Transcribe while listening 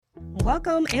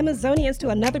Welcome, Amazonians, to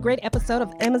another great episode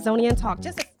of Amazonian Talk.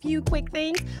 Just a few quick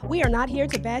things. We are not here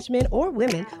to bash men or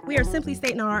women. We are simply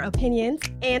stating our opinions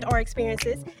and our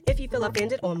experiences. If you feel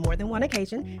offended on more than one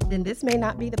occasion, then this may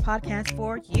not be the podcast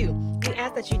for you. We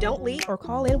ask that you don't leave or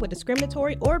call in with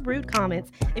discriminatory or rude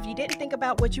comments. If you didn't think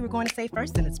about what you were going to say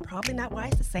first, then it's probably not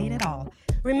wise to say it at all.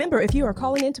 Remember, if you are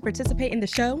calling in to participate in the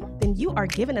show, then you are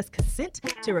giving us consent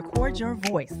to record your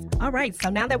voice. All right,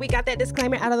 so now that we got that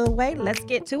disclaimer out of the way, let's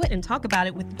get to it and talk about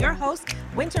it with your hosts,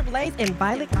 Winter Blaze and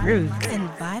Violet Cruz.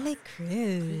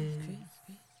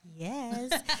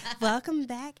 Yes. Welcome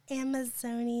back,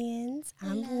 Amazonians.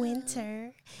 Hello. I'm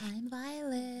Winter. I'm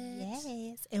Violet.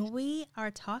 Yes. And we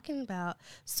are talking about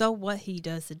so what he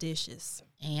does the dishes.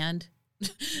 And?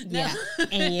 Yeah.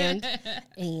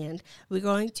 And we're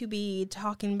going to be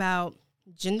talking about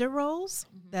gender roles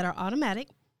that are automatic,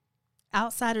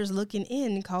 outsiders looking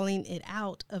in, calling it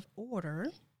out of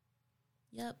order.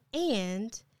 Yep.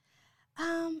 And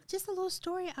just a little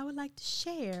story I would like to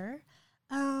share.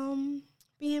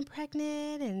 Being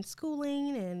pregnant and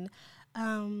schooling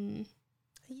and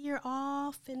a year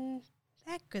off and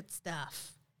that good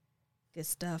stuff. Good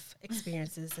stuff,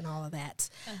 experiences and all of that.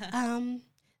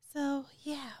 So,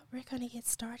 yeah, we're going to get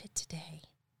started today.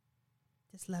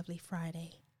 This lovely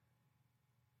Friday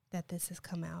that this has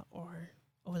come out, or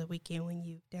over the weekend when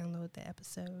you download the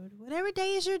episode. Whatever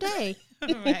day is your day.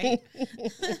 Right.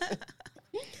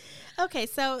 Okay,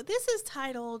 so this is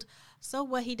titled, So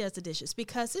What He Does the Dishes,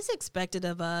 because it's expected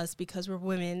of us, because we're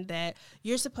women, that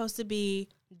you're supposed to be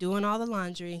doing all the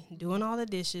laundry, doing all the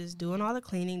dishes, doing all the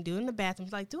cleaning, doing the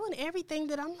bathrooms, like doing everything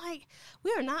that I'm like,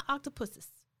 we are not octopuses.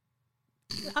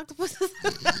 Octopuses.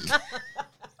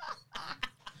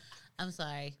 I'm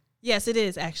sorry. Yes, it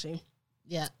is actually.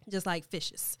 Yeah. Just like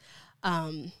fishes.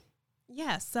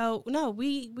 Yeah, so no,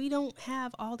 we don't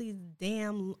have all these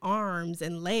damn arms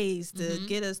and legs to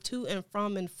get us to and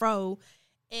from and fro.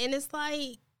 And it's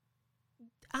like,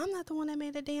 I'm not the one that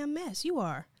made the damn mess. You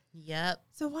are. Yep.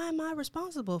 So why am I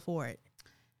responsible for it?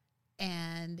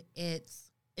 And it's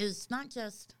not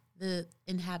just the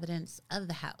inhabitants of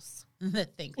the house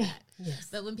that think that. Yes.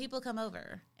 But when people come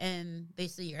over and they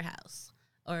see your house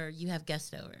or you have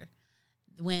guests over,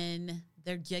 when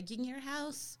they're judging your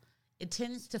house, it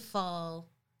tends to fall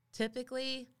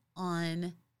typically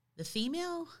on the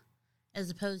female as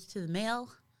opposed to the male.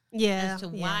 Yeah. As to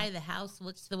why the house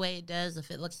looks the way it does. If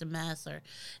it looks a mess or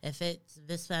if it's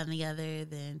this, that, and the other,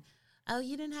 then, oh,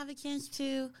 you didn't have a chance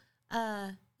to,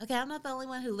 okay, I'm not the only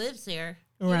one who lives here.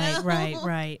 Right, know?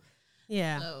 right.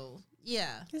 Yeah. So,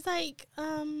 yeah. It's like,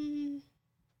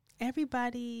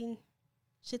 everybody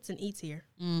shits and eats here.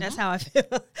 Mm-hmm. That's how I feel.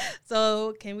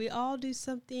 So can we all do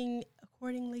something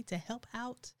accordingly to help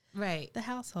out Right. the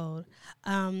household?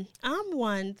 I'm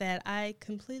one that I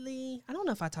don't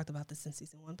know if I talked about this in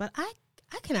season 1, but I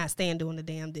cannot stand doing the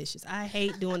damn dishes. I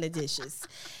hate doing the dishes.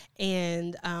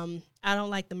 And I don't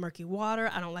like the murky water.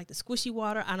 I don't like the squishy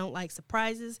water. I don't like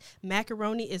surprises.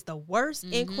 Macaroni is the worst,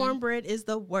 and cornbread is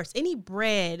the worst. Any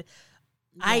bread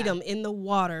item in the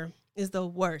water is the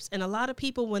worst. And a lot of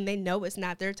people, when they know it's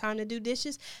not their time to do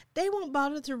dishes, they won't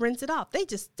bother to rinse it off. They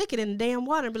just stick it in the damn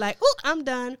water and be like, oh, I'm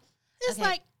done. It's Okay.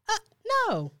 like,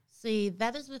 no. See,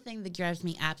 that is the thing that drives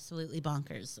me absolutely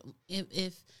bonkers.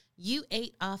 If you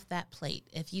ate off that plate,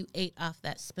 if you ate off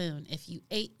that spoon, if you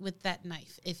ate with that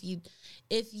knife, if you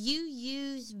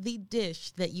use the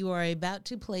dish that you are about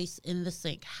to place in the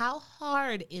sink, how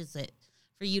hard is it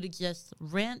for you to just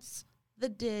rinse the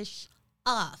dish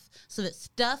off so that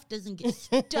stuff doesn't get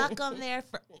stuck on there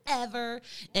forever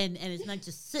and it's not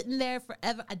just sitting there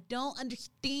forever? I don't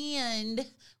understand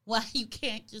why you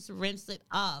can't just rinse it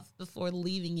off before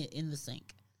leaving it in the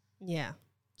sink. Yeah.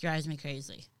 Drives me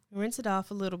crazy. Rinse it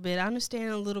off a little bit. I understand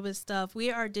a little bit of stuff.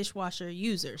 We are dishwasher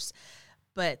users.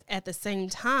 But at the same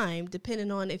time,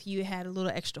 depending on if you had a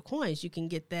little extra coins, you can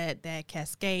get that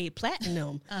Cascade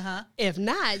Platinum. If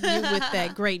not, you with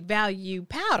that Great Value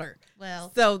powder.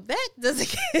 Well, So that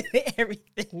doesn't get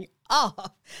everything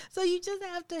off. So you just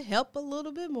have to help a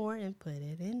little bit more and put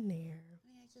it in there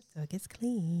so it gets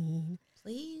clean.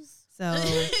 please. So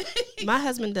my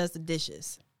husband does the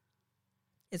dishes.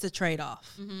 It's a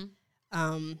trade-off.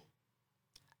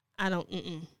 I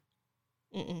don't,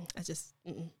 I just,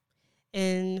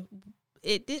 And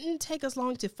it didn't take us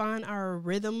long to find our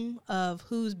rhythm of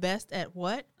who's best at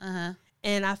what.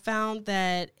 And I found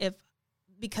that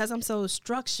because I'm so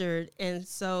structured and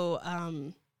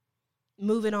so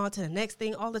moving on to the next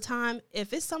thing all the time,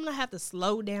 if it's something I have to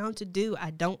slow down to do, I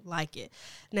don't like it.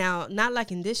 Now, not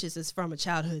liking dishes is from a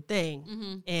childhood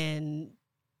thing, and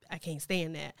I can't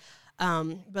stand that.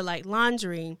 But like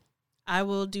laundry, I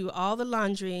will do all the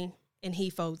laundry and he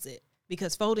folds it.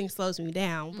 Because folding slows me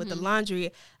down. With the Mm-hmm.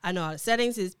 laundry, I know all the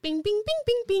settings is bing, bing,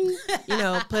 bing, bing,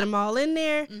 bing. Put them all in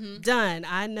there. Mm-hmm. Done.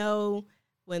 I know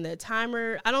when the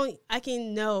timer, I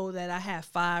can know that I have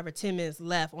 5 or 10 minutes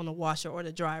left on the washer or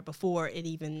the dryer before it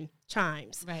even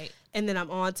chimes. Right. And then I'm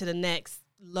on to the next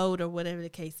load or whatever the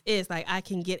case is. Like, I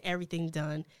can get everything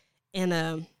done in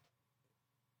a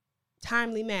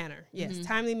timely manner. Yes,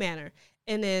 timely manner.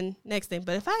 And then next thing.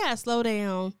 But if I got to slow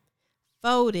down,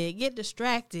 fold it, get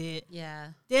distracted, Yeah.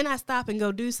 then I stop and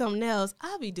go do something else,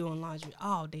 I'll be doing laundry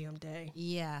all damn day.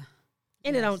 Yeah.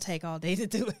 And it don't take all day to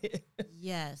do it.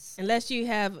 Yes. Unless you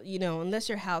have, unless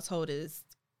your household is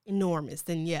enormous,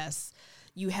 then yes,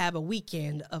 you have a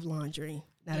weekend of laundry,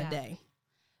 not a day.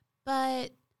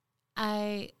 But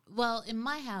in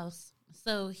my house,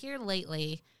 so here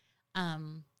lately,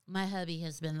 my hubby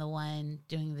has been the one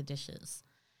doing the dishes.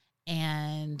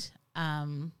 And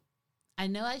I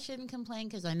know I shouldn't complain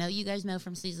because I know you guys know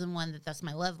from season 1 that that's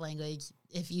my love language.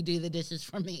 If you do the dishes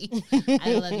for me,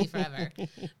 I love you forever.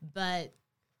 But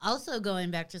also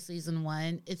going back to season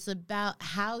 1, it's about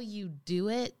how you do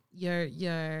it,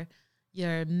 your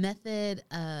method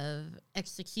of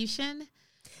execution.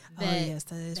 That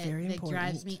is very important. That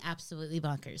drives me absolutely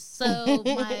bonkers. So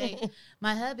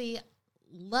my hubby,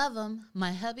 love him.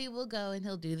 My hubby will go and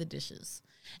he'll do the dishes.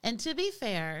 And to be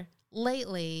fair,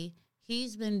 lately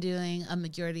he's been doing a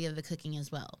majority of the cooking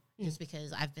as well, just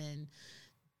because I've been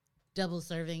double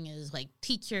serving as like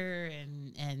teacher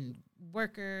and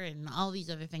worker and all these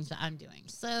other things that I'm doing.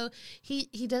 So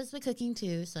he does the cooking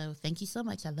too. So thank you so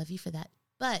much. I love you for that.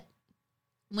 But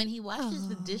when he washes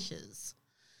the dishes,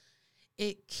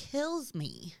 it kills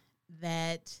me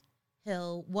that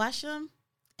he'll wash them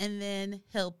and then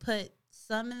he'll put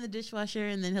some in the dishwasher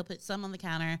and then he'll put some on the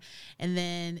counter. And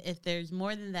then if there's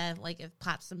more than that, like if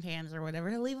pots and pans or whatever,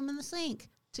 he'll leave them in the sink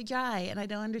to dry. And I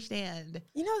don't understand.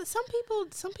 Some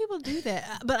people do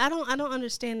that, but I don't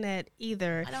understand that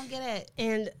either. I don't get it.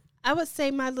 And I would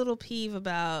say my little peeve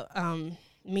about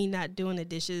me not doing the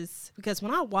dishes, because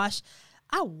when I wash,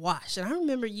 and I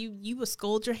remember you would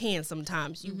scold your hands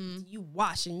sometimes. You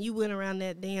wash and you went around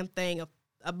that damn thing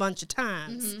a bunch of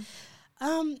times.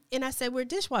 And I said, we're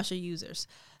dishwasher users.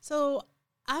 So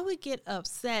I would get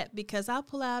upset because I'll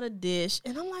pull out a dish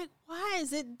and I'm like, why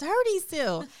is it dirty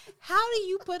still? How do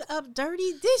you put up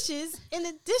dirty dishes and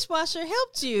the dishwasher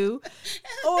helped you?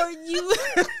 Or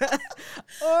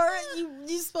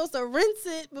you're supposed to rinse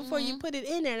it before you put it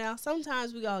in there. Now,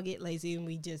 sometimes we all get lazy and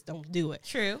we just don't do it.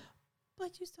 True.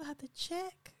 But you still have to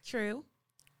check. True.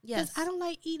 Yes. I don't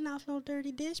like eating off no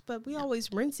dirty dish, but we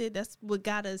always rinse it. That's what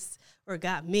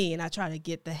got me. And I try to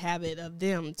get the habit of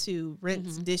them to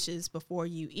rinse dishes before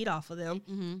you eat off of them.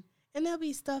 And there'll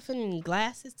be stuff in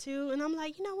glasses too. And I'm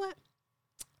like, you know what?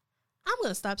 I'm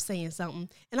going to stop saying something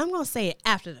and I'm going to say it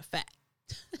after the fact.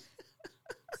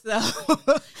 So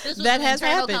this was that an has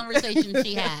internal happened. Conversation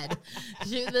she had.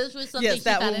 This was something she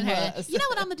thought in her head. was. You know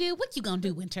what I'm gonna do? What you gonna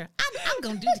do, Winter? I'm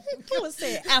gonna do. I would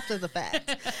say it after the fact.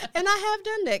 And I have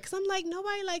done that because I'm like,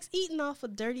 nobody likes eating off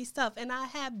of dirty stuff. And I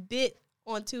have bit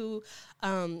onto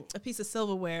a piece of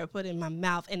silverware, put in my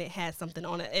mouth, and it had something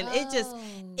on it. And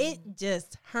it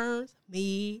just turns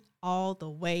me all the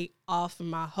way off from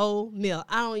my whole meal.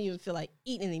 I don't even feel like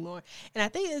eating anymore. And I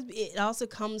think it also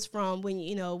comes from when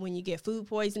you get food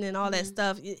poisoning and all that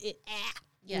stuff.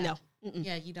 Yeah. No.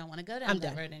 Yeah, you don't want to go down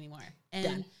that road anymore.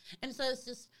 And so it's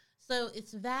just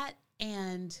it's that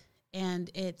and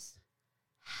it's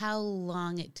how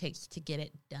long it takes to get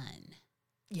it done.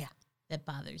 Yeah. That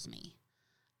bothers me.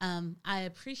 I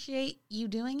appreciate you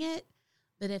doing it,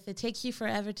 but if it takes you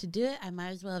forever to do it, I might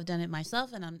as well have done it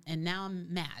myself. And now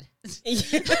I'm mad.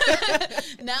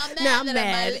 Now I'm mad.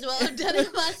 I might as well have done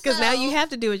it myself. Because now you have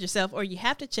to do it yourself, or you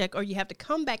have to check, or you have to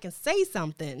come back and say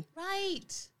something.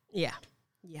 Right. Yeah.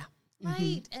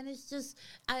 Right. And it's just,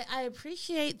 I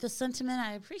appreciate the sentiment.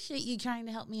 I appreciate you trying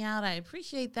to help me out. I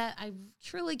appreciate that. I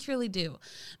truly, truly do.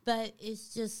 But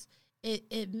it's just,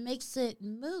 it makes it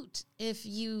moot if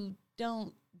you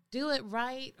don't do it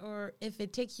right, or if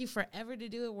it takes you forever to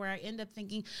do it, where I end up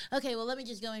thinking, okay, well, let me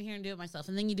just go in here and do it myself.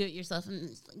 And then you do it yourself. And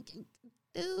it's like,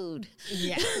 dude.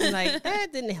 Yeah. Like,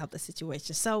 that didn't help the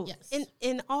situation. So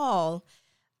in all,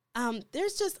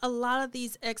 there's just a lot of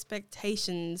these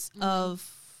expectations of,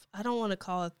 I don't want to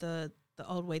call it the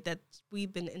old way that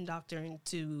we've been indoctrinated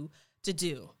to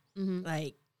do.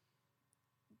 Like,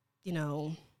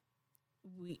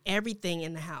 everything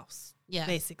in the house. Yeah.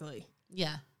 Basically.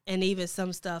 Yeah. And even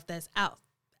some stuff that's out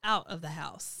of the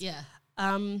house. Yeah.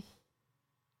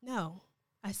 No.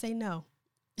 I say no.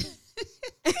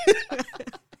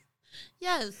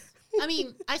 Yes. I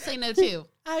mean, I say no too.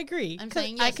 I agree. I'm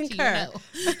saying I yes concur. to your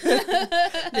no.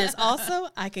 There's also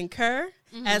I concur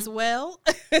as well.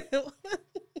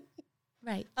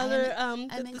 Right. Other I'm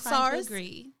the inclined SARS. to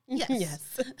agree. Yes.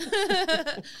 Yes.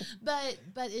 but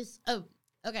it's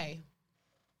okay.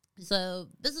 So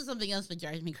this is something else that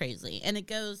drives me crazy, and it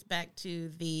goes back to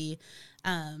the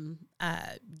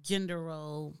gender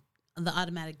role, the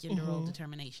automatic gender role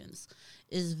determinations.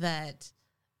 Is that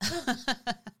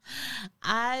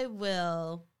I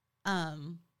will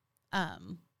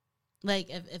like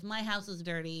if my house is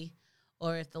dirty,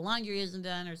 or if the laundry isn't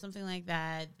done, or something like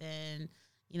that, then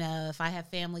if I have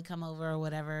family come over or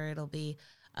whatever, it'll be,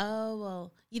 oh,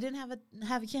 well, you didn't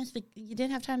have a chance to, you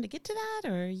didn't have time to get to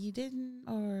that, or you didn't,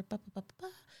 or blah, blah, blah, blah.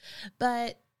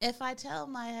 But if I tell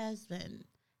my husband,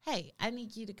 hey, I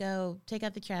need you to go take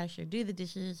out the trash or do the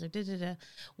dishes or da-da-da,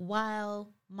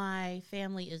 while my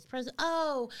family is present,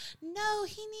 oh, no,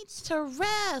 he needs to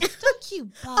rest. Don't you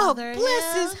bother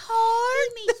bless him. his heart.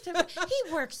 He needs to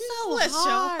he works so Bless your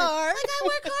hard. heart. Like, I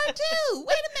work hard too.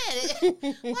 Wait a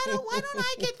minute. Why don't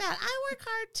I get that? I work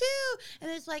hard too. And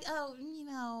it's like, oh,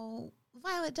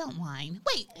 Violet, don't whine.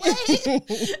 Wait, what? It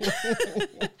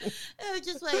was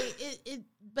just like it,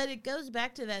 but it goes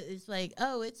back to that. It's like,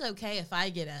 oh, it's okay if I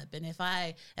get up, and if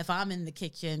I'm in the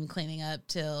kitchen cleaning up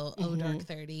till dark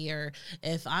 30, or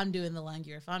if I'm doing the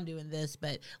laundry, or if I'm doing this,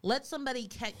 but let somebody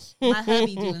catch my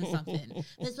hubby doing something. And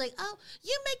it's like, oh,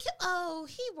 you make him. Oh,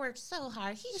 he works so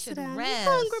hard. He should rest.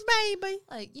 Hungry baby.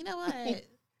 Like, you know what?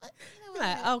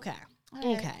 Like, okay. Right.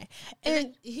 Okay. And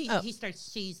then he starts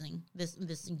cheesing this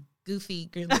goofy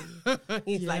girl.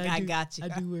 He's like, I got you. I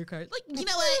do work hard. Like, you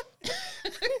know what?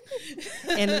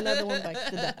 And another one bites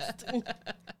the dust.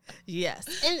 Yes.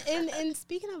 And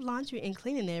speaking of laundry and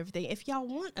cleaning and everything, if y'all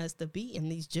want us to be in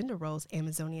these gender roles,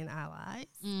 Amazonian allies,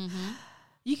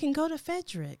 you can go to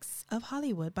Fredericks of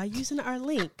Hollywood by using our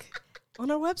link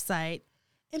on our website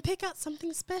and pick out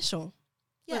something special.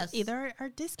 Yes. Either our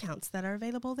discounts that are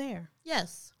available there.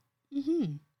 Yes.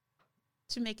 Mm-hmm.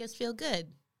 To make us feel good.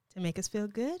 To make us feel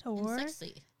good, or and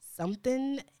sexy.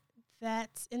 Something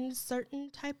that's in certain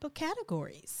type of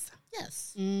categories.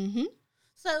 Yes. Mm-hmm.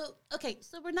 So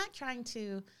we're not trying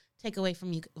to take away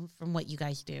from what you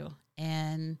guys do.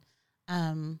 And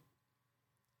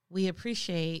we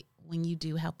appreciate when you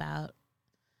do help out.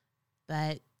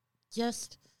 But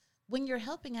just when you're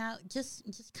helping out,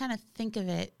 just kind of think of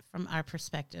it from our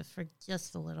perspective for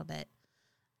just a little bit.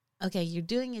 Okay, you're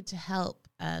doing it to help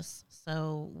us,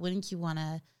 so wouldn't you want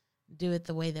to do it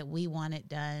the way that we want it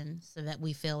done so that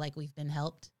we feel like we've been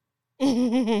helped?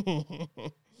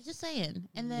 Just saying.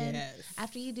 And then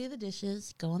after you do the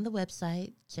dishes, go on the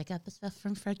website, check out the stuff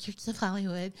from Fredericks of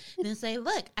Hollywood, and then say,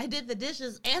 look, I did the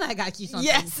dishes and I got you something.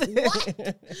 Yes.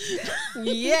 What?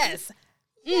 Yes.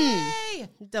 Yay.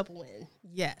 Double win.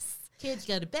 Yes. Kids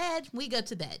go to bed, we go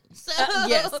to bed. So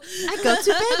yes. I go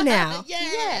to bed now.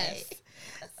 Yes.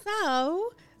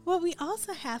 So, what we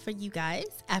also have for you guys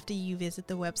after you visit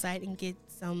the website and get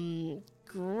some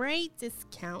great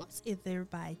discounts, either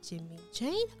by Jimmy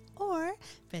Jane or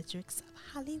Fredericks of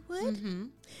Hollywood,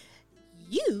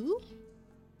 you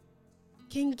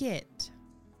can get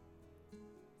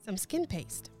some skin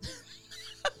paste.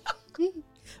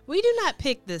 We do not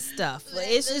pick this stuff.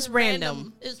 It's just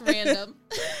random. It's random.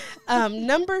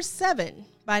 Number 7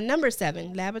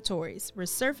 Laboratories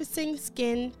Resurfacing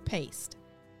Skin Paste.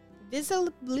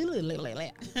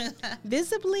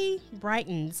 Visibly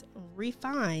brightens,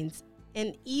 refines,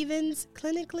 and evens,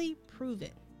 clinically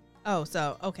proven. Oh,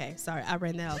 so, okay. Sorry, I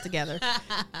ran that all together.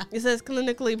 It says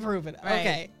clinically proven. Right.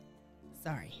 Okay.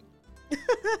 Sorry.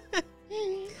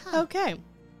 Okay.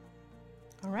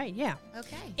 All right, yeah.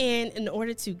 Okay. And in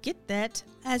order to get that,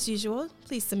 as usual,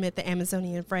 please submit the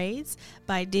Amazonian phrase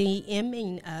by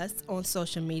DMing us on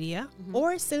social media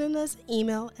or sending us an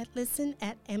email at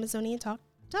listen@amazoniantalk.com.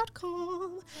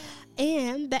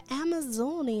 And the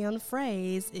Amazonian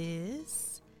phrase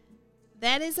is,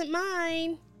 that isn't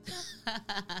mine.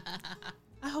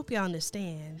 I hope y'all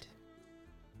understand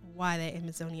why that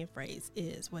Amazonian phrase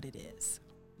is what it is.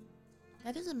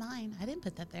 That isn't mine. I didn't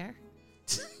put that there.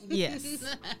 Yes.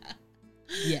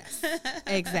 Yes.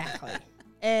 Exactly.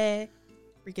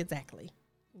 Exactly.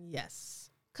 Yes.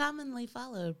 Commonly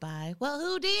followed by, well,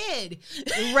 who did?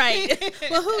 Right.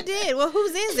 Well, who did? Well,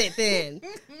 whose is it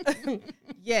then?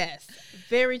 Yes,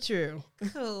 very true.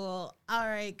 Cool. All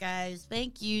right, guys.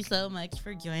 Thank you so much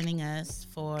for joining us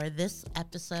for this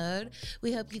episode.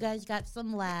 We hope you guys got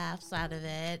some laughs out of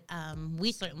it.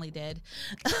 We certainly did.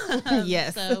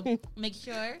 Yes. So make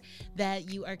sure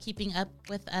that you are keeping up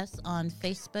with us on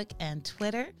Facebook and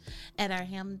Twitter at our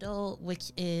handle,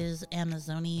 which is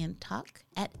Amazonian Talk,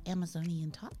 at Amazonian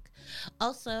Talk.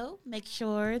 Also, make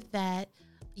sure that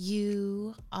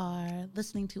you are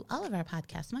listening to all of our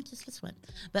podcasts, not just this one,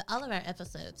 but all of our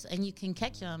episodes, and you can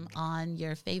catch them on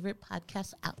your favorite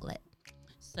podcast outlet.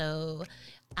 So,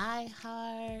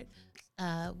 iHeart,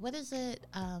 what is it?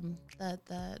 I'm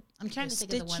trying to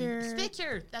think of the one.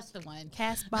 Stitcher, that's the one.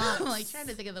 Castbox. I'm like trying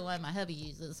to think of the one my hubby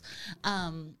uses.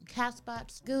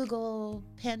 Castbox, Google,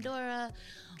 Pandora,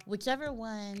 whichever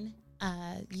one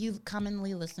you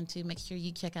commonly listen to. Make sure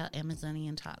you check out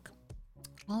Amazonian Talk.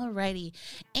 Alrighty.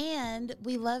 And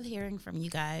we love hearing from you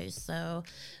guys. So,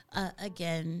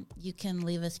 again, you can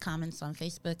leave us comments on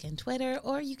Facebook and Twitter,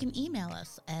 or you can email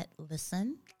us at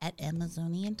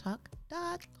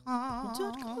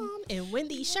listen@amazoniantalk.com. And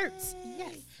Wendy shirts.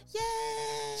 Yes.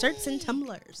 Yay! Shirts and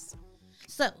tumblers.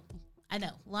 So, I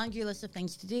know, laundry list of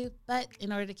things to do, but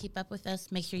in order to keep up with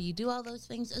us, make sure you do all those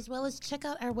things, as well as check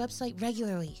out our website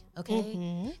regularly,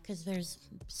 okay? Because there's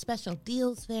special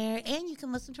deals there, and you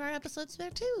can listen to our episodes there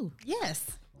too. Yes.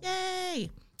 Yay!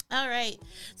 All right.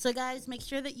 So, guys, make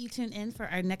sure that you tune in for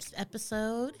our next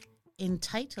episode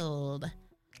entitled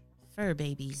Fur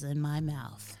Babies in My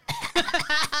Mouth.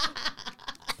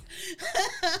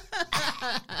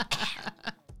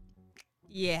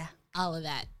 Yeah. All of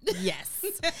that. Yes.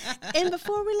 And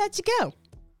before we let you go,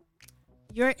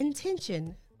 your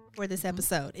intention for this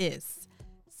episode is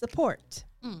support.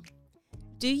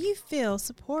 Do you feel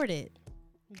supported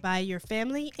by your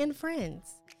family and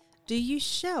friends? Do you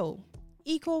show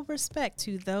equal respect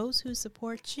to those who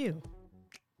support you?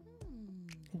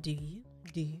 Do you?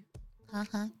 Do you?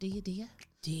 Do you? Do you?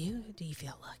 Do you? Do you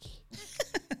feel lucky?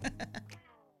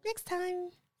 Next time.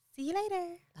 See you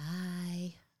later. Bye.